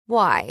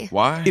Why?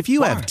 Why? If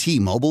you have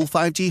T-Mobile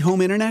 5G home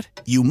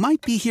internet, you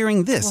might be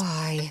hearing this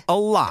Why? a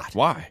lot.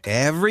 Why?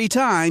 Every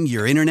time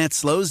your internet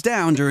slows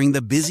down during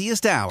the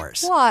busiest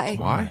hours. Why?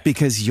 Why?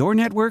 Because your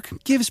network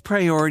gives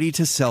priority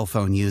to cell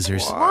phone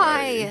users.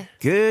 Why?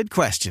 Good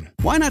question.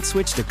 Why not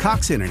switch to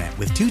Cox Internet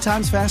with 2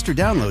 times faster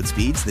download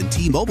speeds than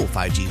T-Mobile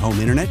 5G home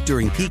internet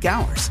during peak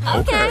hours?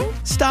 Okay.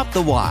 Stop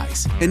the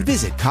whys and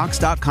visit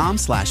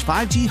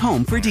cox.com/5G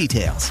home for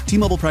details.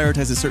 T-Mobile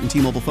prioritizes certain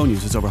T-Mobile phone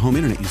users over home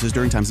internet users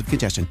during times of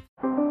congestion.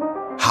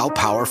 How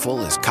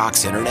powerful is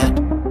Cox Internet?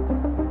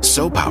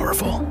 So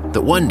powerful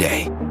that one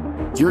day,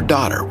 your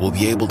daughter will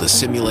be able to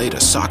simulate a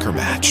soccer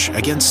match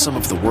against some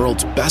of the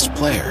world's best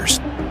players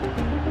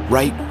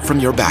right from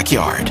your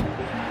backyard.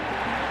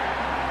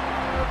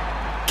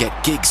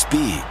 Get gig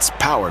speeds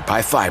powered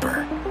by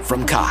fiber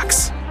from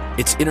Cox.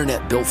 It's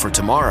internet built for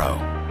tomorrow,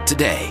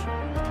 today.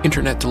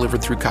 Internet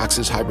delivered through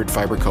Cox's hybrid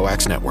fiber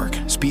coax network.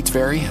 Speeds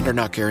vary and are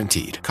not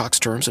guaranteed. Cox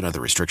terms and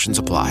other restrictions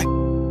apply.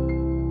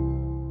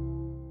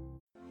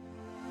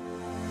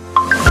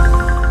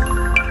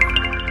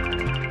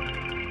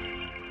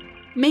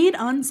 Made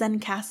on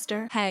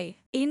Zencaster. Hey,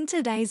 in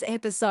today's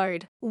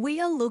episode, we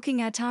are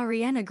looking at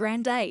Ariana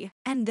Grande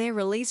and their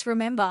release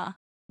Remember.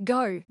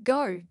 Go,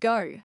 go,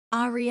 go.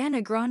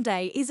 Ariana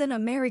Grande is an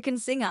American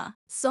singer,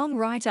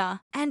 songwriter,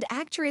 and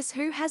actress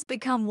who has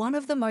become one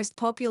of the most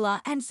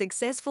popular and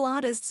successful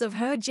artists of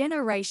her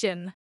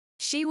generation.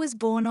 She was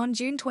born on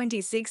June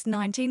 26,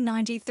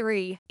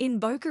 1993, in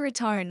Boca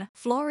Raton,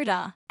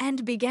 Florida,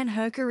 and began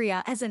her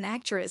career as an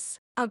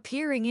actress,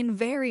 appearing in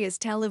various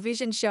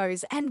television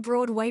shows and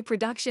Broadway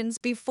productions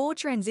before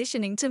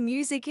transitioning to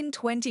music in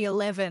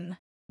 2011.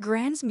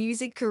 Grande's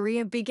music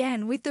career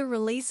began with the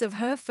release of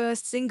her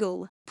first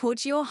single,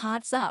 Put Your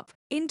Hearts Up,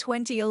 in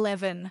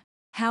 2011.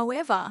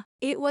 However,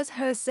 it was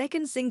her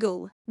second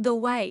single, The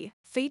Way,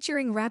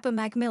 featuring rapper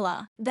Mac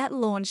Miller, that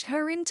launched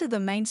her into the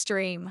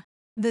mainstream.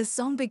 The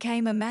song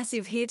became a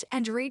massive hit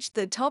and reached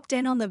the top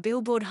 10 on the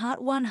Billboard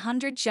Hot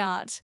 100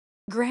 chart.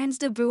 Grande's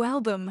debut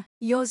album,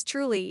 Yours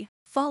Truly,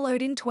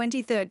 followed in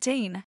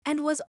 2013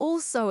 and was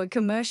also a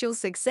commercial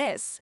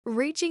success,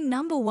 reaching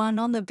number 1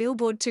 on the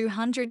Billboard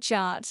 200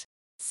 chart.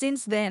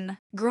 Since then,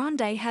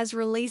 Grande has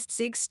released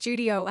 6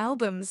 studio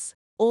albums,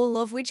 all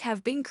of which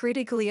have been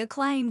critically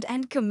acclaimed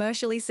and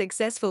commercially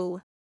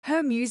successful.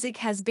 Her music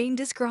has been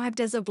described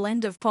as a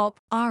blend of pop,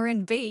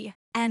 R&B,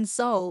 and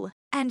soul,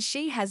 and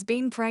she has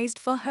been praised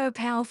for her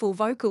powerful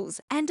vocals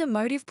and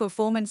emotive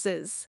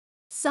performances.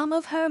 Some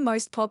of her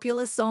most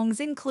popular songs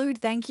include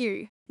Thank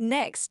You,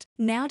 Next,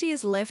 Now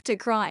Tears Left to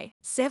Cry,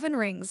 7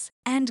 Rings,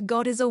 and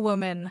God is a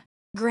Woman.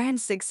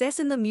 Grande's success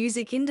in the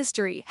music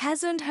industry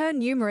has earned her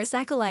numerous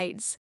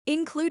accolades,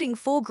 including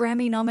 4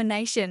 Grammy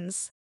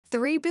nominations,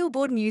 3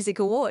 Billboard Music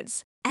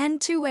Awards, and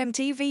 2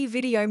 MTV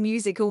Video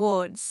Music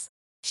Awards.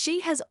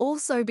 She has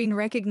also been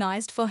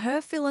recognized for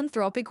her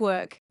philanthropic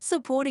work,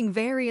 supporting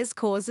various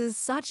causes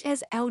such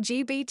as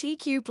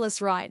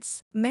LGBTQ+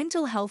 rights,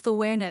 mental health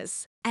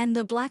awareness, and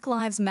the Black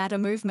Lives Matter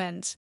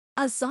movement.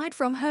 Aside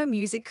from her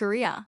music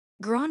career,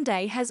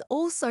 Grande has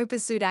also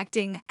pursued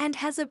acting and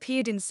has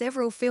appeared in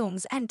several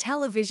films and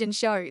television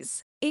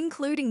shows,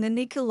 including the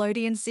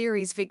Nickelodeon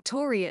series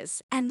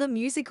Victorious and the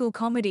musical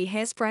comedy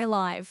Hairspray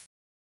Live.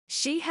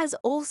 She has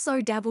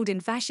also dabbled in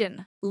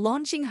fashion,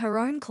 launching her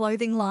own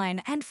clothing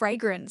line and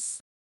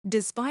fragrance.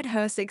 Despite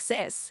her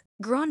success,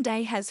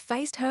 Grande has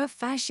faced her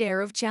fair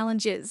share of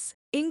challenges,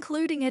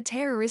 including a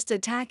terrorist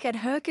attack at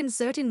her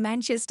concert in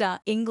Manchester,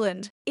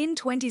 England, in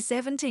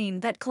 2017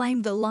 that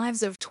claimed the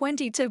lives of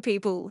 22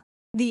 people.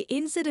 The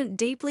incident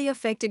deeply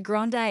affected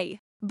Grande,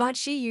 but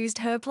she used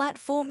her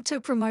platform to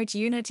promote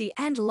unity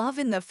and love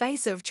in the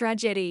face of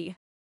tragedy.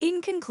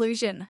 In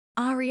conclusion,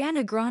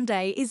 Ariana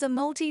Grande is a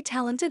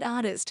multi-talented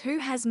artist who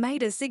has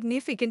made a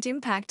significant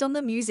impact on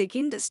the music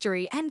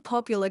industry and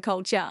popular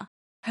culture.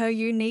 Her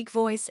unique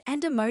voice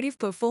and emotive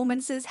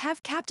performances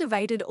have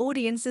captivated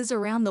audiences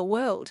around the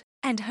world,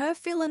 and her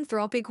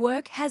philanthropic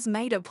work has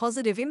made a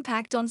positive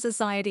impact on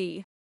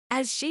society.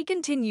 As she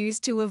continues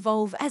to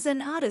evolve as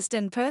an artist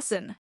and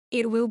person,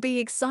 it will be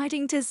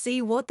exciting to see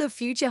what the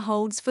future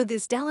holds for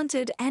this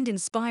talented and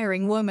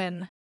inspiring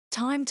woman.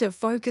 Time to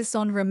focus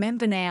on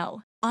Remember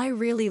Now. I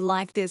really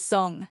like this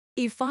song.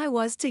 If I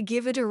was to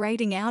give it a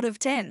rating out of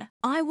 10,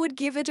 I would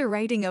give it a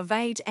rating of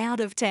 8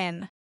 out of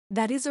 10.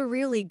 That is a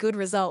really good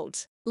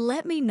result.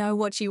 Let me know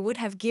what you would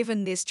have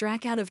given this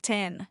track out of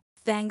 10.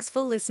 Thanks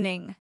for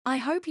listening. I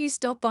hope you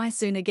stop by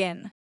soon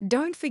again.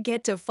 Don't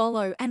forget to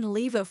follow and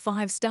leave a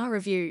 5-star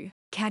review.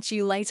 Catch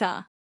you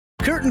later.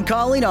 Curtain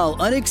calling all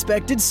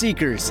unexpected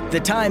seekers. The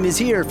time is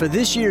here for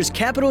this year's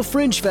Capitol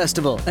Fringe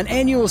Festival, an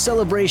annual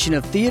celebration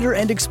of theater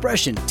and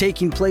expression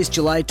taking place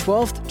July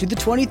 12th to the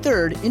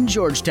 23rd in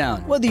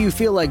Georgetown. Whether you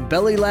feel like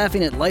belly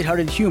laughing at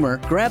lighthearted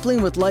humor,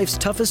 grappling with life's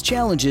toughest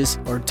challenges,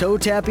 or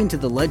toe-tapping to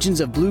the legends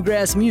of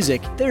bluegrass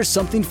music, there's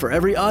something for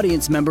every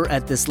audience member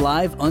at this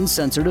live,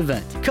 uncensored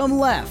event. Come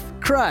laugh,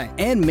 cry,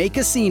 and make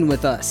a scene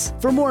with us.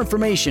 For more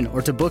information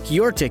or to book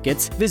your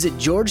tickets, visit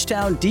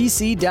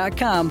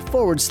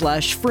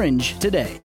georgetowndc.com/fringe today.